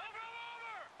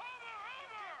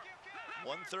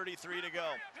 1:33 to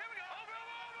go.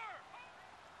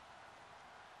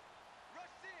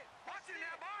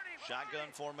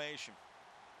 Shotgun formation.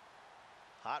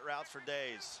 Hot routes for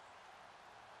days.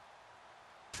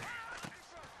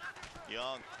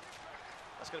 Young.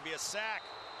 That's going to be a sack.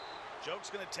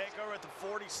 Joke's going to take over at the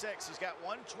 46. He's got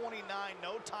 129,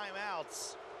 no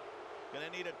timeouts. Going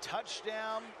to need a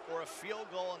touchdown or a field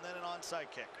goal and then an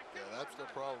onside kick. Yeah, that's the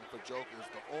problem for Joke. Is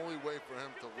the only way for him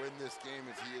to win this game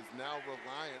is he is now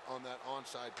reliant on that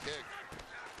onside kick.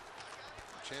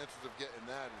 The chances of getting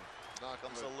that is not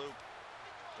good. Comes a loop.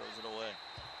 Throws it away.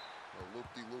 A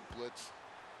loop-de-loop blitz.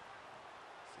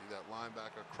 See that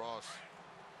linebacker cross.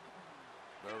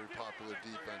 Very popular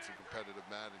defense in competitive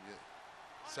Madden. You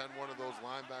send one of those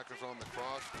linebackers on the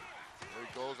cross. There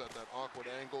he goes at that awkward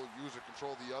angle. User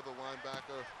control the other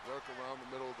linebacker. Work around the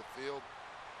middle of the field.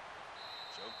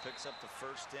 Joke picks up the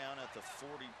 1st down at the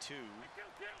 42.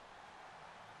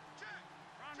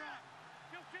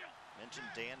 Mentioned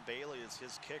Dan Bailey is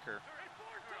his kicker.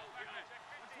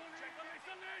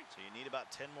 So you need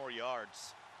about 10 more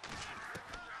yards.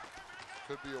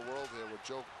 Could be a world here where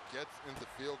Joke gets into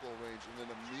field goal range and then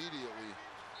immediately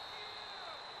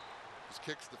just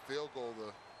kicks the field goal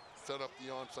to set up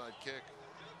the onside kick.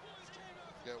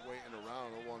 Get waiting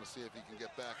around. I want to see if he can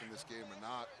get back in this game or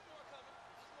not.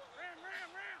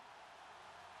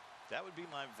 That would be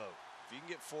my vote. If you can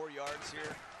get 4 yards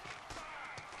here,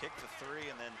 kick the 3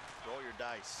 and then roll your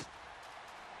dice.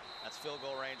 That's field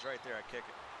goal range right there. I kick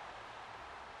it.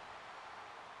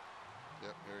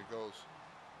 Yep, here he goes.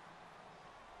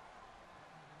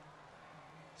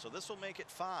 So this will make it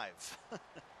 5.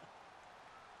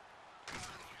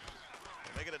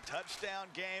 Make it a touchdown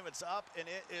game. It's up and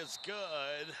it is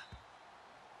good.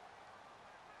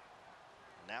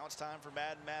 Now it's time for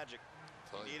Madden Magic.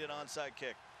 You need an onside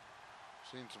kick.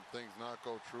 Seen some things not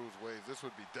go True's ways. This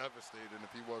would be devastating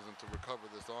if he wasn't to recover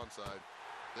this onside.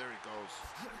 There he goes.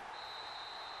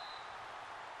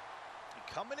 And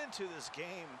coming into this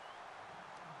game,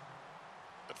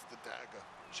 that's the dagger.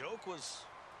 Joke was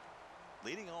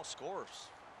leading all scorers.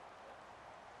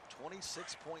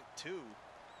 26.2. And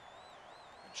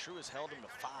True has held him to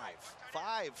 5.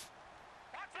 5.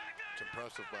 It's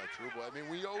impressive by Trueboy. I mean,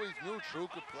 we always knew True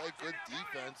could play good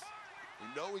defense. We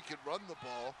know he could run the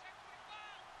ball.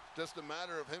 just a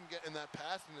matter of him getting that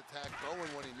passing attack going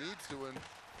when he needs to. And,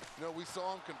 you know, we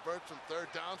saw him convert some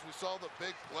third downs. We saw the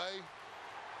big play.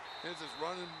 Here's his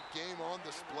running game on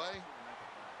display.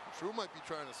 True might be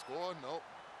trying to score. Nope.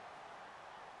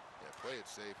 Yeah, play it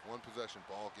safe. One possession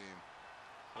ball game.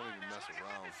 Don't even mess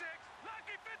around.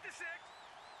 Lucky 56.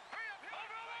 Hurry up,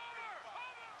 over.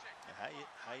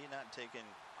 How you not taking?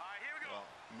 All right, here we go. Well,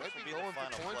 He might this be will going the for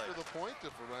final points play. for the point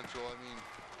differential. I mean,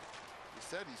 he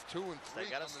said he's 2 and 3.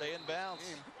 They got to stay in bounds.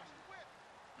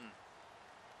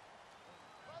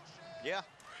 Yeah.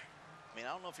 I mean,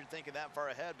 I don't know if you're thinking that far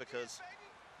ahead, because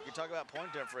you can talk about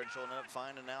point differential and end up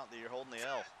finding out that you're holding the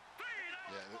L.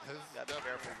 Yeah, this is Gotta be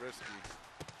definitely risky.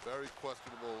 Very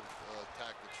questionable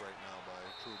tactics right now by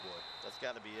Trueboy. That's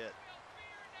got to be it.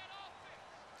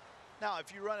 Now,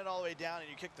 if you run it all the way down and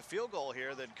you kick the field goal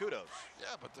here, then kudos.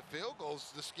 Yeah, but the field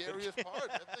goal's the scariest part.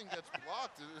 That thing gets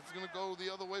blocked. It's going to go the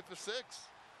other way for 6. All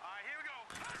right, here we go.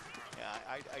 Yeah,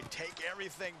 I take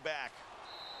everything back.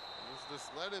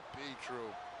 Just let it be,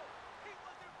 True.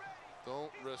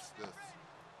 Don't risk this.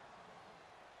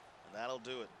 And that'll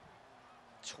do it.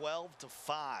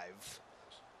 12-5.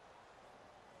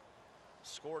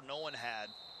 Score no one had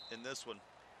in this one,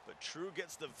 but True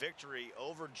gets the victory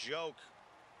over G.O.A.T,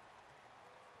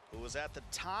 who was at the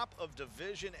top of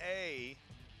Division A.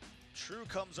 True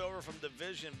comes over from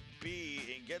Division B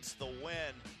and gets the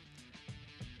win.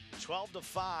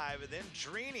 12-5, and then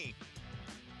Drini.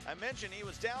 I mentioned he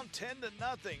was down 10-0,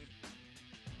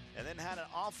 and then had an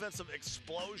offensive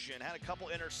explosion, had a couple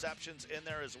interceptions in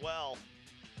there as well,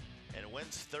 and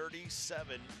wins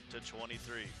 37-23.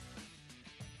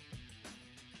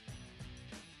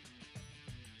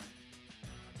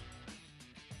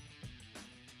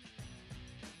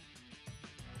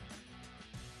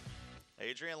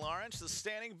 Adrian Lawrence is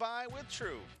standing by with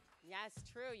True. Yes,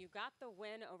 True. You got the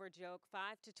win over G.O.A.T,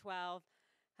 5-12.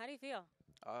 How do you feel?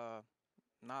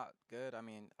 Not good. I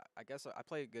mean, I guess I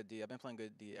play good D. I've been playing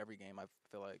good D every game. I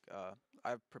feel like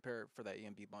I've prepared for that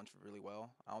EMB bunch really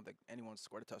well. I don't think anyone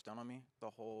scored a touchdown on me the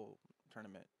whole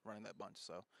tournament running that bunch.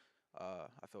 So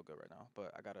I feel good right now,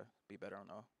 but I gotta be better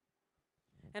on O.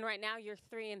 And right now you're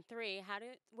 3-3.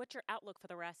 What's your outlook for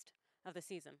the rest of the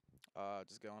season?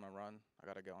 Just go on a run. I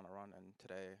gotta go on a run, and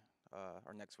today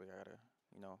or next week I gotta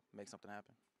make something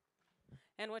happen.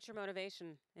 And what's your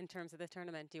motivation in terms of the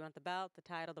tournament? Do you want the belt, the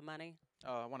title, the money?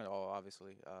 I want it all,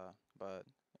 obviously, but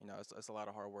it's a lot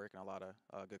of hard work and a lot of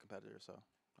good competitors. So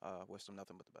wish them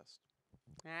nothing but the best.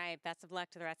 All right, best of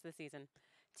luck to the rest of the season.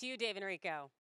 To you, Dave and Rico.